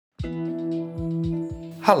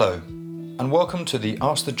Hello, and welcome to the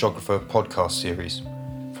Ask the Geographer podcast series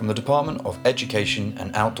from the Department of Education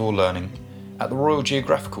and Outdoor Learning at the Royal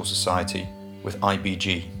Geographical Society with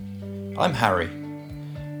IBG. I'm Harry.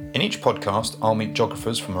 In each podcast, I'll meet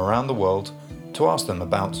geographers from around the world to ask them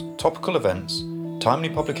about topical events, timely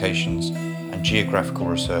publications, and geographical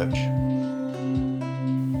research.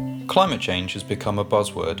 Climate change has become a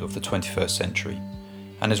buzzword of the 21st century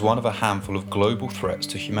and is one of a handful of global threats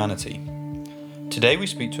to humanity. Today we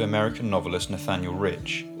speak to American novelist Nathaniel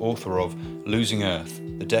Rich, author of Losing Earth,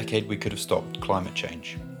 The Decade We Could Have Stopped Climate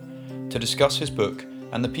Change, to discuss his book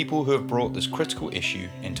and the people who have brought this critical issue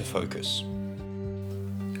into focus.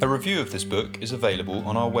 A review of this book is available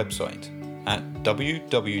on our website at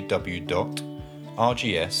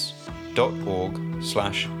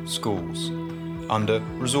www.rgs.org/schools under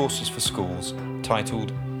Resources for Schools,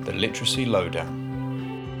 titled The Literacy Lowdown.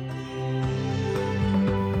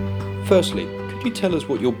 Firstly, could you tell us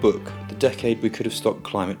what your book, The Decade We Could Have Stopped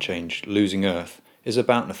Climate Change, Losing Earth, is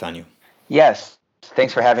about, Nathaniel? Yes,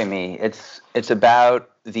 thanks for having me. It's about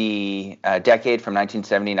the decade from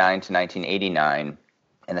 1979 to 1989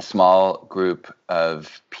 and a small group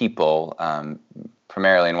of people,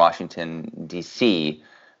 primarily in Washington, D.C.,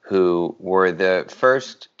 who were the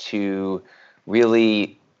first to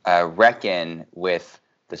really reckon with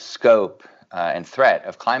the scope and threat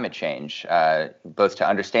of climate change, both to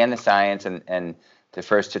understand the science and the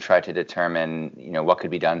first to try to determine, what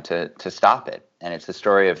could be done to stop it. And it's the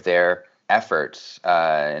story of their efforts,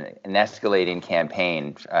 an escalating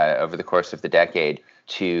campaign over the course of the decade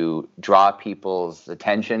to draw people's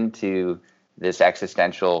attention to this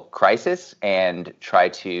existential crisis and try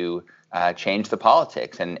to change the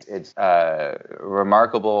politics. And it's a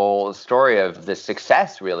remarkable story of the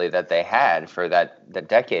success, really, that they had for that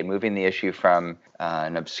decade, moving the issue from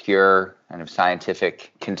an obscure kind of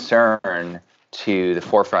scientific concern to the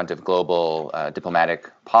forefront of global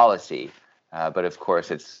diplomatic policy. But of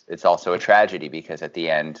course, it's also a tragedy because at the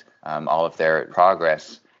end, all of their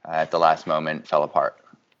progress at the last moment fell apart.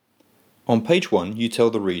 On page 1, you tell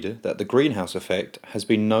the reader that the greenhouse effect has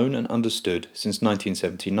been known and understood since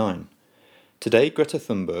 1979. Today, Greta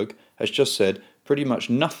Thunberg has just said pretty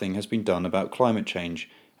much nothing has been done about climate change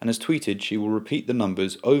and has tweeted she will repeat the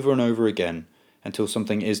numbers over and over again until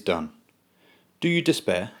something is done. Do you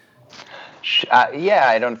despair? Yeah,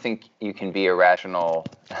 I don't think you can be a rational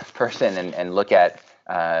person and look at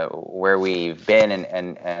where we've been and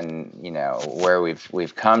where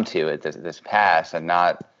we've come to at this past and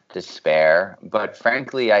not despair. But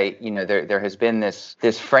frankly, there has been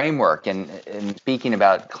this framework in speaking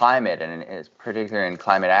about climate and particularly in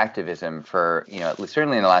climate activism for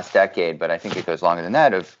certainly in the last decade, but I think it goes longer than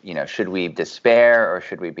that. Of should we despair or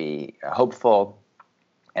should we be hopeful?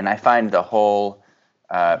 And I find the whole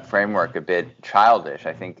framework a bit childish.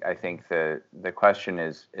 I think the question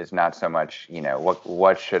is not so much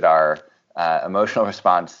what should our emotional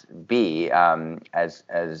response be as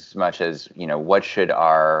much as what should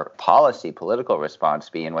our political response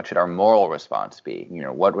be, and what should our moral response be.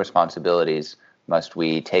 What responsibilities must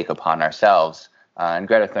we take upon ourselves? And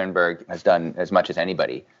Greta Thunberg has done as much as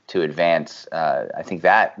anybody to advance, I think,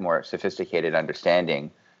 that more sophisticated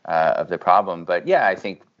understanding of the problem. But yeah, I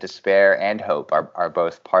think despair and hope are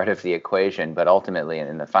both part of the equation, but ultimately,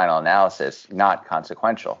 in the final analysis, not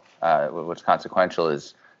consequential. What's consequential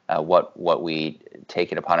is what we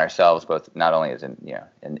take it upon ourselves, both not only as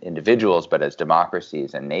individuals, but as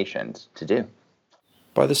democracies and nations, to do.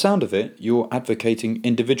 By the sound of it, you're advocating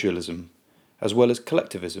individualism as well as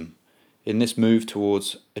collectivism in this move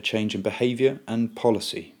towards a change in behavior and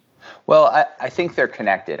policy. Well, I think they're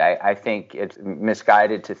connected. I think it's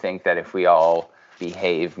misguided to think that if we all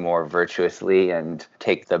behave more virtuously and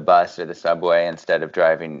take the bus or the subway instead of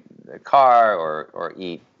driving the car or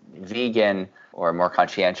eat vegan or more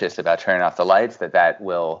conscientious about turning off the lights, that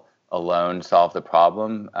will alone solve the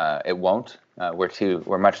problem. It won't.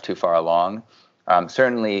 We're much too far along.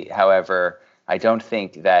 Certainly, however, I don't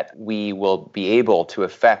think that we will be able to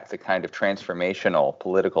affect the kind of transformational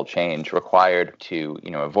political change required to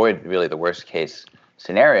avoid really the worst case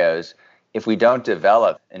scenarios if we don't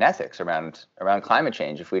develop an ethics around climate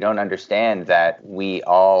change, if we don't understand that we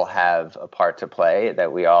all have a part to play,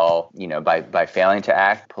 that we all, by failing to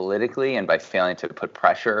act politically and by failing to put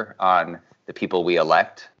pressure on the people we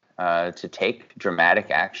elect to take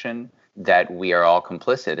dramatic action, that we are all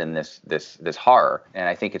complicit in this horror. And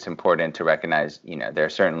I think it's important to recognize, there are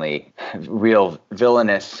certainly real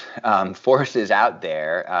villainous forces out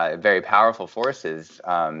there, very powerful forces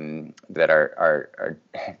that are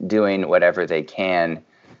doing whatever they can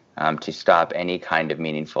to stop any kind of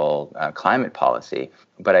meaningful climate policy.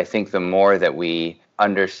 But I think the more that we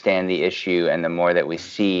understand the issue and the more that we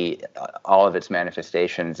see all of its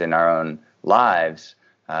manifestations in our own lives,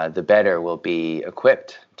 the better we'll be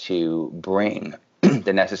equipped to bring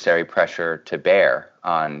the necessary pressure to bear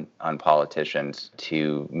on politicians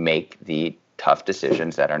to make the tough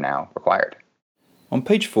decisions that are now required. On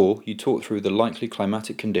page 4, you talk through the likely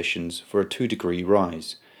climatic conditions for a 2-degree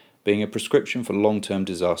rise, being a prescription for long-term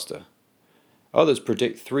disaster. Others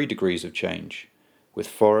predict 3 degrees of change, with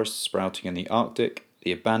forests sprouting in the Arctic,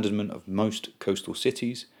 the abandonment of most coastal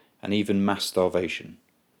cities, and even mass starvation.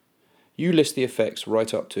 You list the effects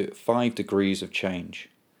right up to 5 degrees of change.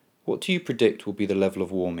 What do you predict will be the level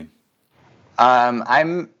of warming?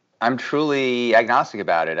 I'm truly agnostic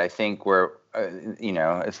about it. I think we're,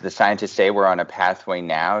 as the scientists say, we're on a pathway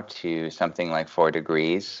now to something like 4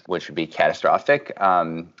 degrees, which would be catastrophic.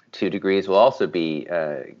 2 degrees will also be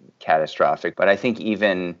catastrophic. But I think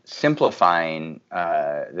even simplifying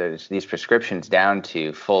these prescriptions down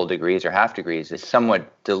to full degrees or half degrees is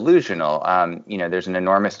somewhat delusional. There's an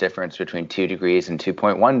enormous difference between 2 degrees and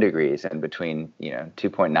 2.1 degrees, and between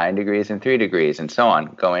 2.9 degrees and 3 degrees, and so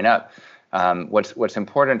on, going up. What's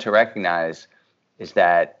important to recognize is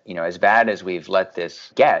that, as bad as we've let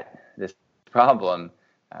this problem,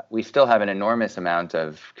 we still have an enormous amount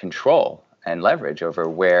of control and leverage over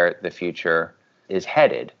where the future is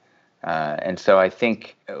headed. And so I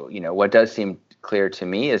think, what does seem clear to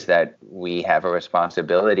me is that we have a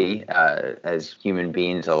responsibility as human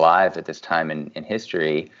beings alive at this time in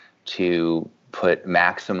history to put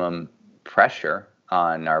maximum pressure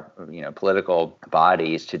on our political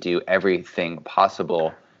bodies to do everything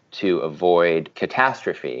possible to avoid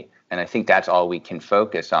catastrophe. And I think that's all we can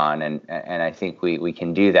focus on. And I think we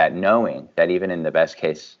can do that knowing that even in the best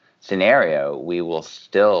case scenario, we will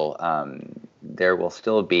still there will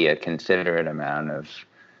still be a considerate amount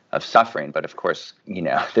of suffering. But of course,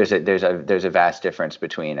 there's a vast difference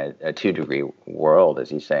between a 2-degree world,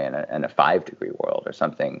 as you say, and a 5-degree world, or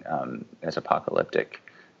something as apocalyptic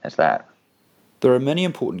as that. There are many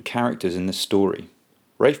important characters in this story.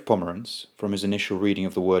 Rafe Pomerance, from his initial reading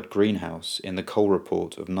of the word greenhouse in the Cole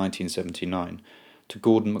Report of 1979, to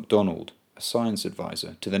Gordon MacDonald, a science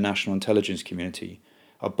advisor to the National Intelligence Community,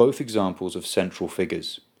 are both examples of central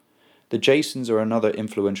figures. The Jasons are another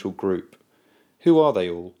influential group. Who are they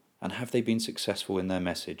all, and have they been successful in their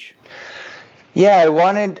message? Yeah, I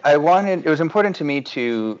wanted. It was important to me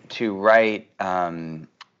to write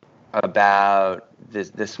about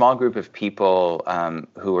this small group of people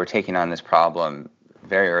who were taking on this problem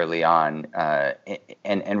very early on,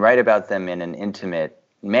 and write about them in an intimate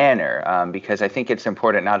manner, because I think it's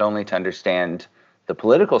important not only to understand the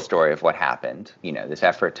political story of what happened, this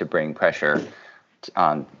effort to bring pressure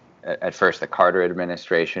on, at first, the Carter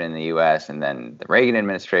administration in the U.S., and then the Reagan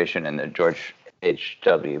administration and the George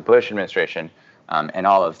H.W. Bush administration, and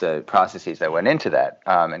all of the processes that went into that,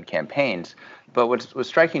 and campaigns. But what was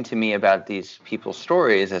striking to me about these people's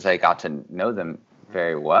stories, as I got to know them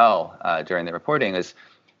very well during the reporting, is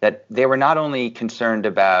that they were not only concerned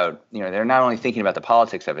about, they're not only thinking about the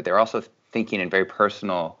politics of it, they're also thinking in very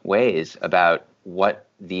personal ways about what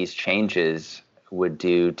these changes would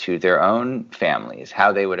do to their own families,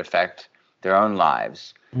 how they would affect their own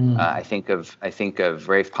lives. I think of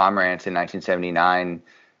Rafe Pomerance in 1979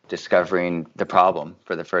 discovering the problem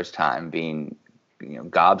for the first time, being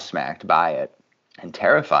gobsmacked by it and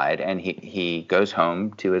terrified, and he goes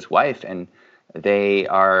home to his wife, and they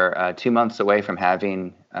are 2 months away from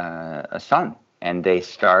having a son, and they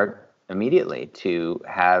start immediately to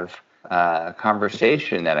have a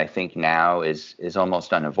conversation that I think now is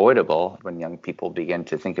almost unavoidable when young people begin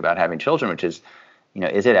to think about having children, which is,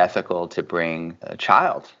 is it ethical to bring a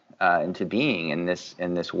child into being in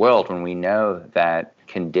this world when we know that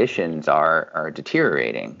conditions are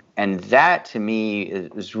deteriorating? And that, to me,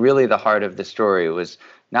 is really the heart of the story. It was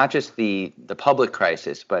not just the public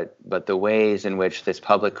crisis, but the ways in which this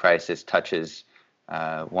public crisis touches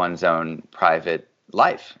one's own private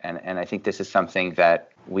life. And I think this is something that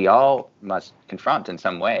we all must confront in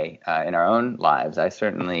some way in our own lives. I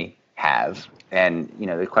certainly have. And,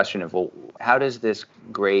 the question of, well, how does this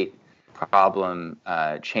great problem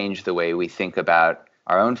change the way we think about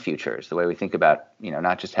our own futures, the way we think about,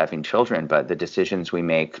 not just having children, but the decisions we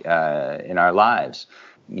make in our lives?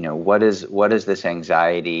 What does this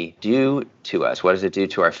anxiety do to us? What does it do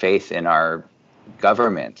to our faith in our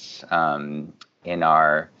governments, in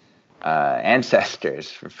our ancestors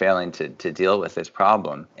for failing to deal with this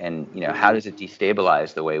problem? And, how does it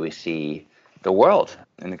destabilize the way we see the world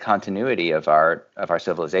and the continuity of our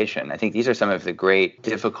civilization? I think these are some of the great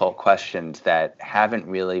difficult questions that haven't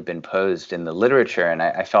really been posed in the literature, and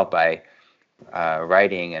I felt by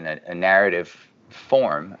writing in a narrative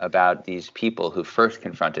form about these people who first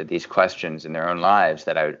confronted these questions in their own lives,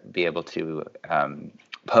 that I would be able to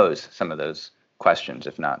pose some of those questions,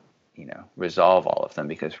 if not, resolve all of them,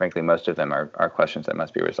 because frankly, most of them are questions that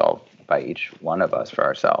must be resolved by each one of us for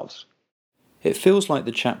ourselves. It feels like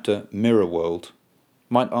the chapter Mirror World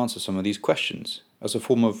might answer some of these questions as a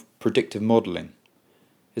form of predictive modelling.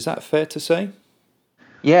 Is that fair to say?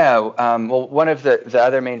 Yeah, well, one of the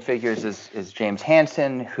other main figures is James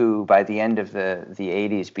Hansen, who by the end of the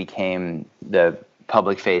 80s became the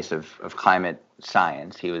public face of climate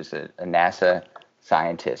science. He was a NASA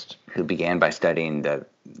scientist who began by studying the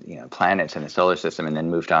planets in the solar system and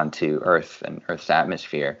then moved on to Earth and Earth's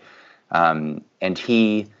atmosphere. And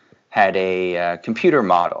he had a computer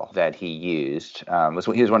model that he used.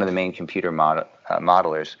 He was one of the main computer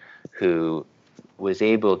modelers who was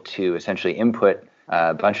able to essentially input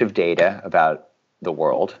a bunch of data about the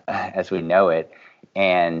world as we know it,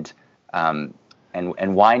 and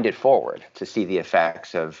wind it forward to see the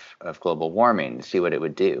effects of global warming, to see what it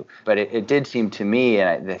would do. But it did seem to me,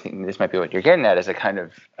 and I think this might be what you're getting at, as a kind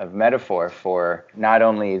of metaphor for not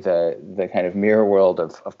only the kind of mirror world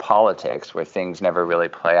of politics, where things never really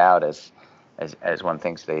play out as one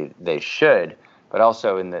thinks they should, but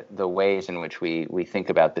also in the ways in which we think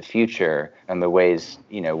about the future, and the ways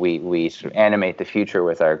we sort of animate the future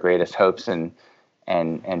with our greatest hopes and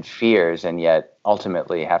fears, and yet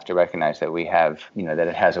ultimately have to recognize that we have that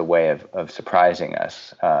it has a way of surprising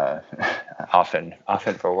us, often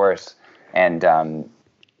for worse, and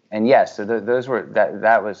yes, so those were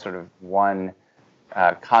that was sort of one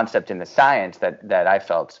concept in the science that I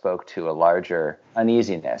felt spoke to a larger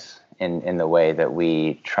uneasiness in the way that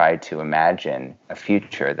we try to imagine a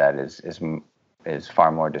future that is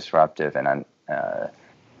far more disruptive and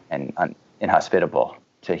inhospitable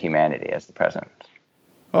to humanity as the present.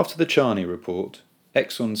 After the Charney report,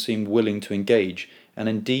 Exxon seemed willing to engage and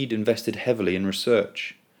indeed invested heavily in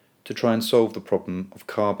research to try and solve the problem of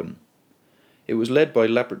carbon. It was led by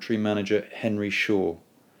laboratory manager Henry Shaw.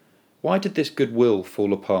 Why did this goodwill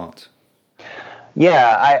fall apart?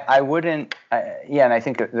 Yeah, I wouldn't. And I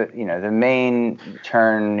think that the main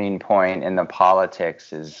turning point in the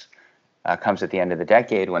politics comes at the end of the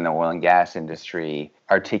decade, when the oil and gas industry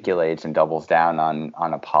articulates and doubles down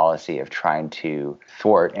on a policy of trying to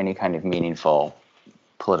thwart any kind of meaningful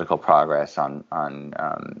political progress on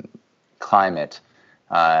climate,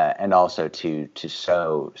 and also to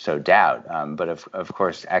sow doubt. But of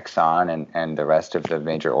course, Exxon and the rest of the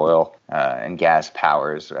major oil and gas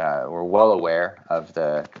powers were well aware of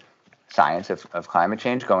the science of climate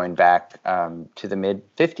change going back to the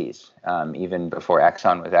mid-'50s, even before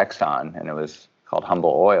Exxon was Exxon and it was called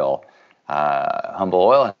Humble Oil. Humble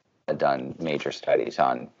Oil had done major studies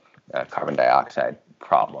on carbon dioxide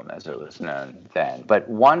problem, as it was known then. But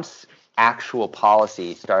once actual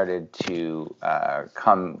policy started to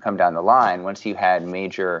come down the line, once you had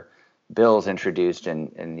major bills introduced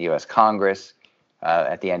in the U.S. Congress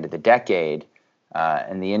at the end of the decade,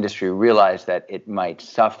 and the industry realized that it might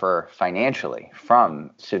suffer financially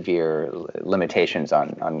from severe limitations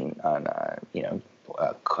on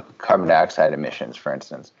carbon dioxide emissions, for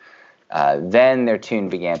instance, then their tune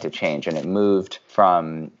began to change, and it moved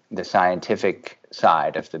from the scientific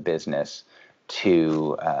side of the business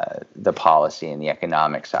to the policy and the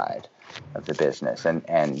economic side of the business,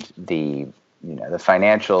 and the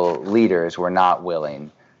financial leaders were not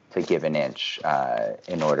willing to give an inch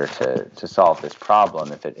in order to solve this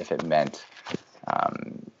problem if it meant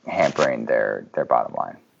hampering their bottom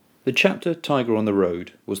line. The chapter Tiger on the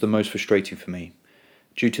Road was the most frustrating for me,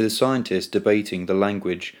 due to the scientists debating the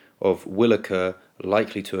language of will occur,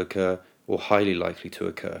 likely to occur, or highly likely to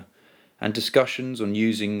occur, and discussions on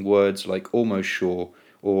using words like almost sure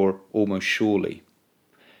or almost surely.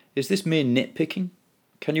 Is this mere nitpicking?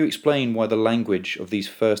 Can you explain why the language of these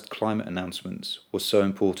first climate announcements was so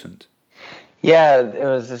important? Yeah, it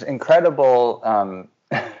was this incredible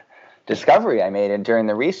discovery I made during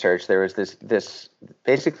the research. There was this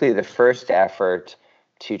basically the first effort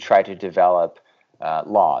to try to develop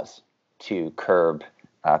laws to curb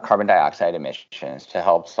carbon dioxide emissions to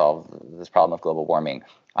help solve this problem of global warming.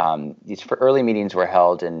 These early meetings were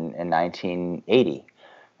held in 1980.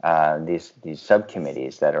 These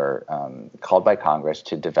subcommittees that are called by Congress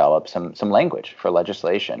to develop some language for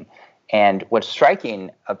legislation. And what's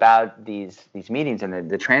striking about these meetings, and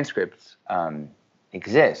the transcripts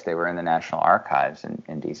exist, they were in the National Archives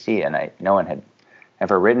in D.C., and no one had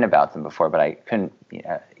ever written about them before, but I couldn't,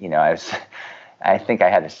 I think I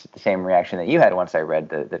had the same reaction that you had once I read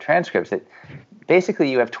the transcripts, that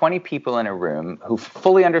basically you have 20 people in a room who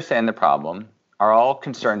fully understand the problem, are all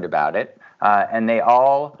concerned about it, and they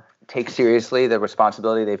all take seriously the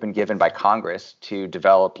responsibility they've been given by Congress to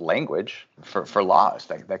develop language for laws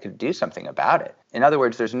that could do something about it. In other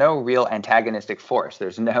words, there's no real antagonistic force.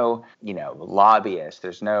 There's no, lobbyists.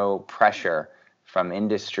 There's no pressure from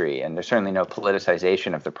industry, and there's certainly no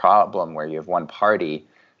politicization of the problem where you have one party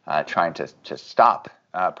trying to stop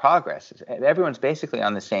progress. Everyone's basically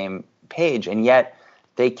on the same page, and yet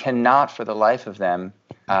they cannot, for the life of them,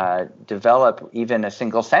 develop even a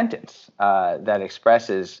single sentence that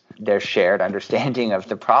expresses their shared understanding of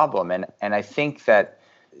the problem. And I think that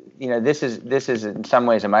this is in some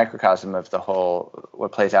ways a microcosm of the whole,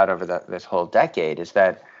 what plays out over this whole decade, is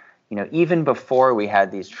that even before we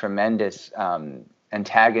had these tremendous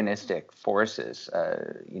antagonistic forces,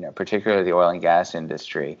 particularly the oil and gas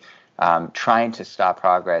industry, trying to stop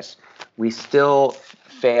progress, we still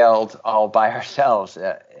failed all by ourselves.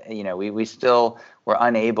 We still were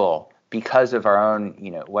unable, because of our own,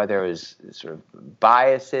 whether it was sort of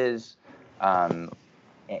biases,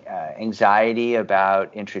 anxiety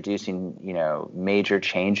about introducing, major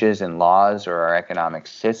changes in laws or our economic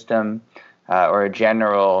system, or a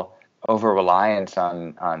general over-reliance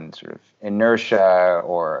on sort of inertia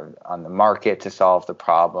or on the market to solve the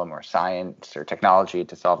problem, or science or technology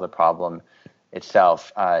to solve the problem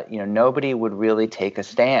itself. Nobody would really take a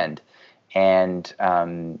stand and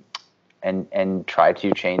try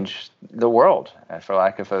to change the world, for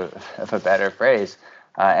lack of a better phrase.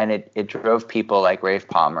 And it drove people like Rafe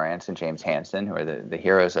Pomerantz and James Hansen, who are the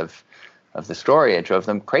heroes of the story. It drove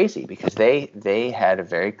them crazy because they had a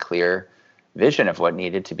very clear vision of what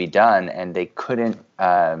needed to be done, and they couldn't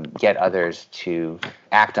get others to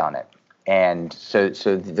act on it. And so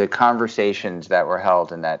the conversations that were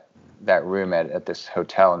held in that room at this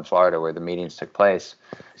hotel in Florida where the meetings took place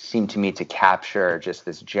seemed to me to capture just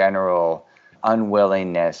this general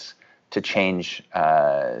unwillingness to change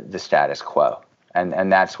the status quo.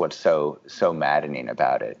 And that's what's so maddening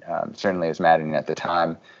about it. Certainly it was maddening at the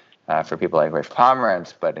time for people like Rafe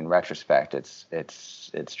Pomerantz, but in retrospect,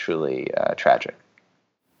 it's truly tragic.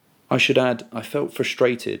 I should add, I felt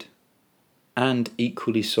frustrated and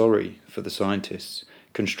equally sorry for the scientists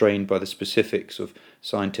constrained by the specifics of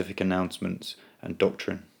scientific announcements and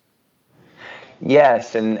doctrine.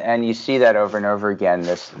 Yes, and you see that over and over again.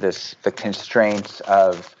 The constraints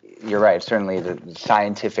of, you're right, certainly the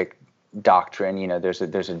scientific doctrine. There's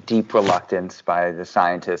a deep reluctance by the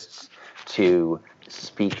scientists to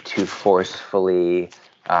speak too forcefully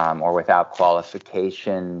or without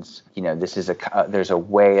qualifications. There's a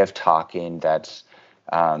way of talking that's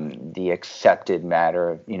the accepted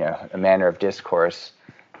matter, a manner of discourse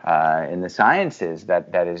in the sciences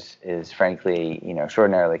that is frankly,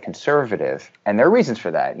 extraordinarily conservative. And there are reasons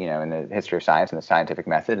for that, in the history of science and the scientific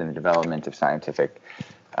method and the development of scientific,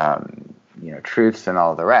 truths and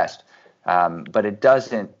all the rest. But it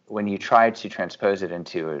doesn't, when you try to transpose it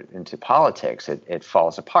into politics, it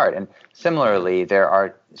falls apart. And similarly, there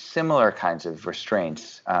are similar kinds of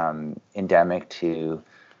restraints endemic to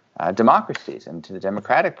democracies and to the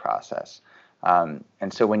democratic process. And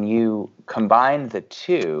so when you combine the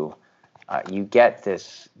two, you get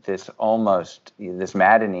this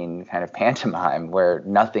maddening kind of pantomime where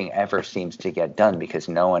nothing ever seems to get done because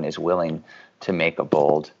no one is willing to make a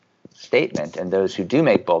bold statement, and those who do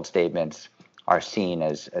make bold statements are seen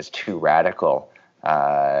as too radical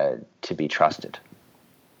to be trusted.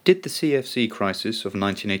 Did the CFC crisis of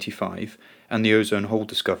 1985 and the ozone hole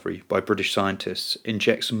discovery by British scientists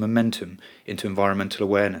inject some momentum into environmental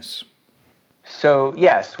awareness? So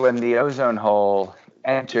yes, when the ozone hole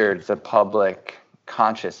entered the public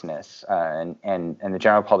consciousness and the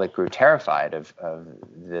general public grew terrified of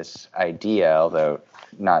this idea, although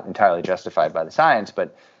not entirely justified by the science,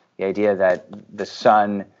 but the idea that the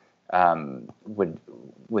sun would,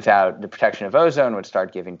 without the protection of ozone, would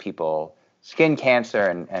start giving people skin cancer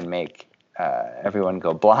and make everyone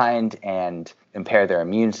go blind and impair their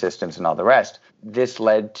immune systems and all the rest. This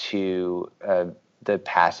led to the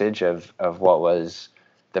passage of what was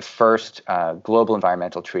the first global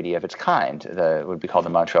environmental treaty of its kind, what would be called the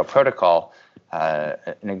Montreal Protocol,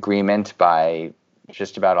 an agreement by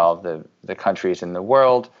just about all of the countries in the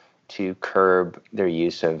world to curb their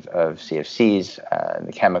use of CFCs,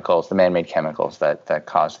 the chemicals, the man-made chemicals that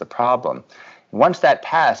cause the problem. Once that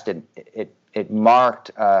passed, it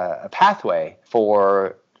marked a pathway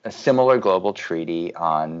for a similar global treaty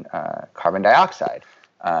on carbon dioxide.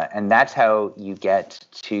 And that's how you get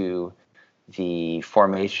to the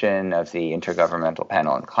formation of the Intergovernmental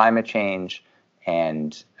Panel on Climate Change,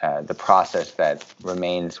 and the process that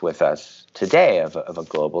remains with us today of a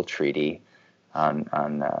global treaty on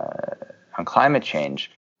climate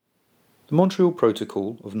change. The Montreal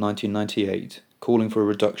Protocol of 1998, calling for a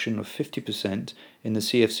reduction of 50% in the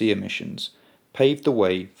CFC emissions, paved the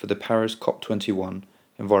way for the Paris COP21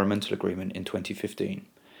 environmental agreement in 2015,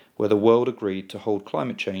 where the world agreed to hold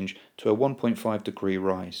climate change to a 1.5 degree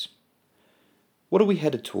rise. What are we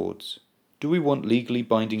headed towards? Do we want legally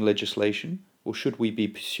binding legislation, or should we be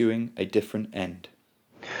pursuing a different end?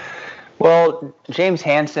 Well, James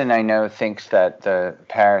Hansen, I know, thinks that the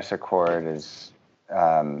Paris Accord is,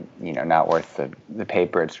 not worth the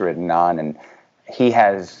paper it's written on, and he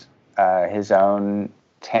has his own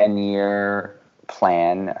 10-year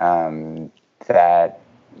plan that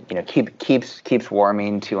keeps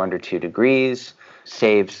warming to under 2 degrees,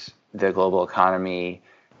 saves the global economy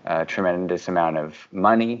a tremendous amount of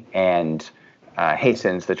money, and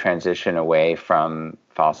hastens the transition away from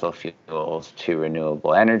fossil fuels to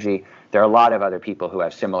renewable energy. There are a lot of other people who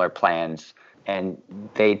have similar plans, and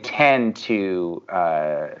they tend to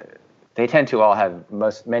all have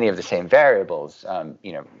many of the same variables.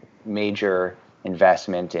 Major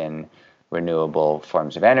investment in renewable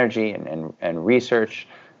forms of energy and research,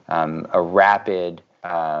 a rapid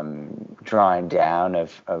drawing down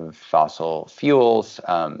of fossil fuels,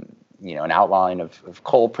 an outline of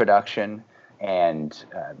coal production, and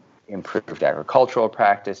improved agricultural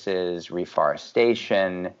practices,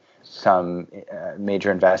 reforestation, some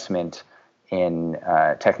major investment in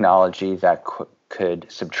technology that could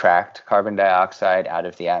subtract carbon dioxide out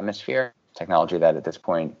of the atmosphere, technology that at this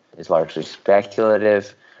point is largely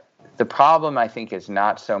speculative. The problem, I think, is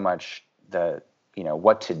not so much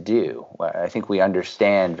what to do. I think we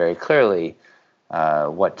understand very clearly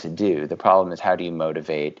what to do. The problem is, how do you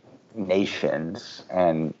motivate nations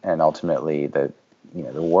and ultimately the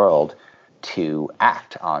world to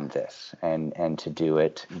act on this and to do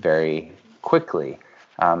it very quickly.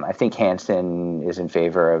 I think Hansen is in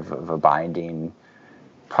favor of a binding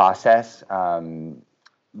process,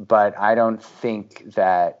 but I don't think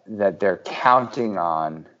that they're counting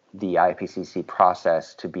on the IPCC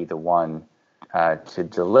process to be the one to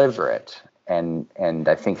deliver it. And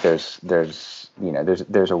I think there's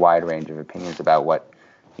a wide range of opinions about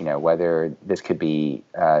whether this could be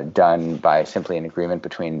done by simply an agreement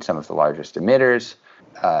between some of the largest emitters,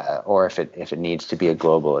 or if it needs to be a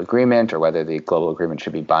global agreement, or whether the global agreement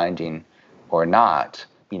should be binding or not.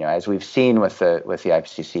 As we've seen with the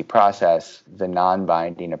IPCC process, the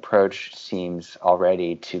non-binding approach seems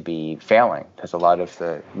already to be failing, because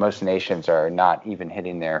most nations are not even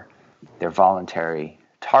hitting their voluntary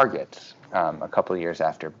targets a couple of years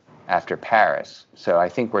after Paris. So I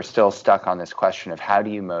think we're still stuck on this question of how do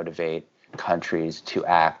you motivate countries to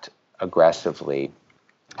act aggressively?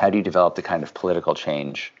 How do you develop the kind of political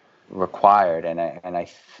change required? And I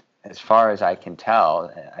as far as I can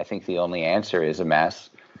tell, I think the only answer is a mass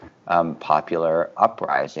popular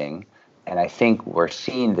uprising. And I think we're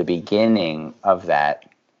seeing the beginning of that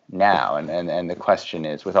now. And the question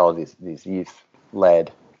is, with all of these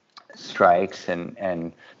youth-led strikes and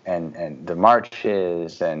the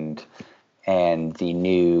marches and the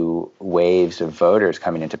new waves of voters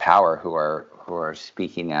coming into power who are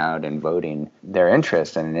speaking out and voting their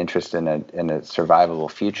interest and an interest in a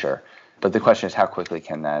survivable future. But the question is, how quickly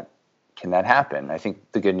can that happen? I think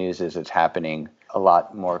the good news is it's happening a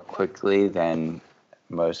lot more quickly than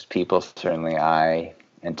most people, certainly I,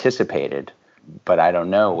 anticipated. But I don't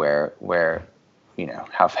know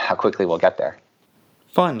how quickly we'll get there.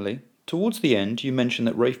 Finally, towards the end, you mentioned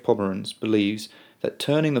that Rafe Pomerantz believes that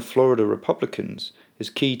turning the Florida Republicans is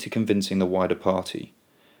key to convincing the wider party.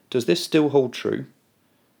 Does this still hold true?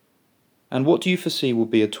 And what do you foresee will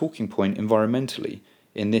be a talking point environmentally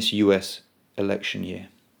in this US election year?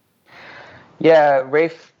 Yeah,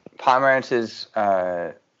 Rafe Pomerantz is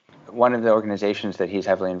one of the organizations that he's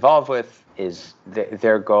heavily involved with.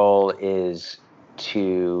 Their goal is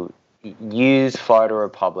to use Florida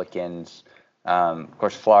Republicans, of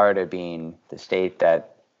course, Florida being the state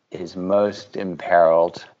that is most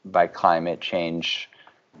imperiled by climate change,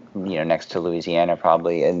 next to Louisiana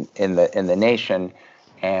probably in the nation,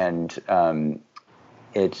 and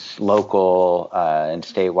its local and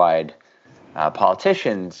statewide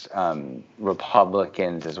politicians,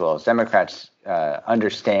 Republicans as well as Democrats,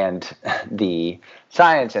 understand the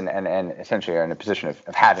science and essentially are in a position of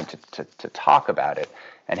having to talk about it.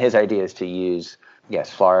 And his idea is to use,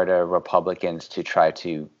 Florida Republicans to try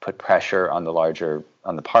to put pressure on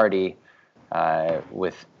the party,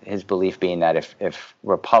 with his belief being that if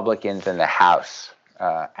Republicans in the House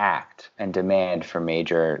act and demand for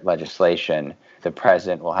major legislation, the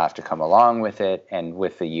president will have to come along with it, and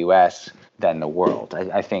with the U.S., then the world.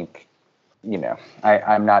 I think,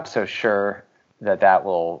 I'm not so sure that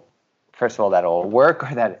will, first of all, that will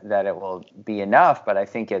work or that it will be enough, but I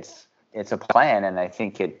think it's a plan, and I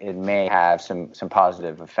think it may have some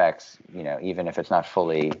positive effects, even if it's not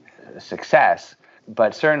fully a success.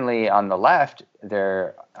 But certainly on the left,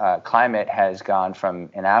 their climate has gone from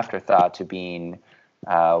an afterthought to being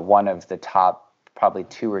one of the top probably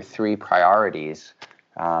 2 or 3 priorities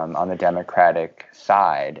on the Democratic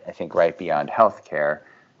side, I think right beyond healthcare,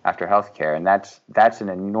 after healthcare. And that's an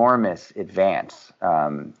enormous advance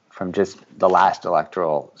from just the last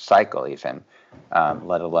electoral cycle even,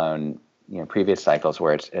 let alone previous cycles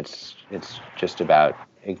where it's just about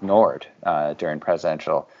ignored during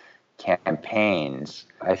presidential campaigns.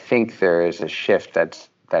 I think there is a shift that's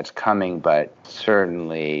coming, but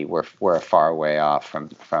certainly we're a far way off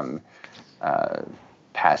from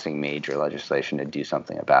passing major legislation to do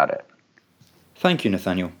something about it. Thank you,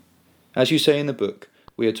 Nathaniel. As you say in the book,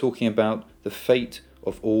 we are talking about the fate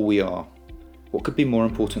of all we are. What could be more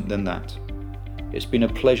important than that? It's been a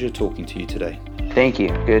pleasure talking to you today. Thank you.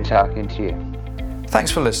 Good talking to you.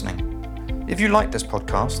 Thanks for listening. If you like this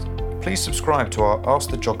podcast, please subscribe to our Ask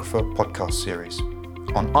the Geographer podcast series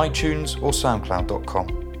on iTunes or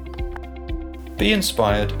SoundCloud.com. Be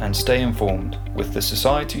inspired and stay informed with the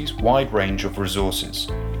Society's wide range of resources,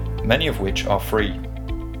 many of which are free.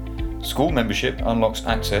 School membership unlocks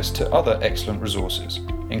access to other excellent resources,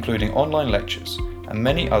 including online lectures and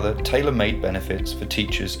many other tailor-made benefits for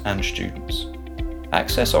teachers and students.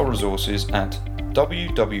 Access our resources at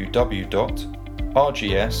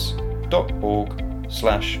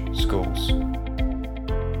www.rgs.org/schools.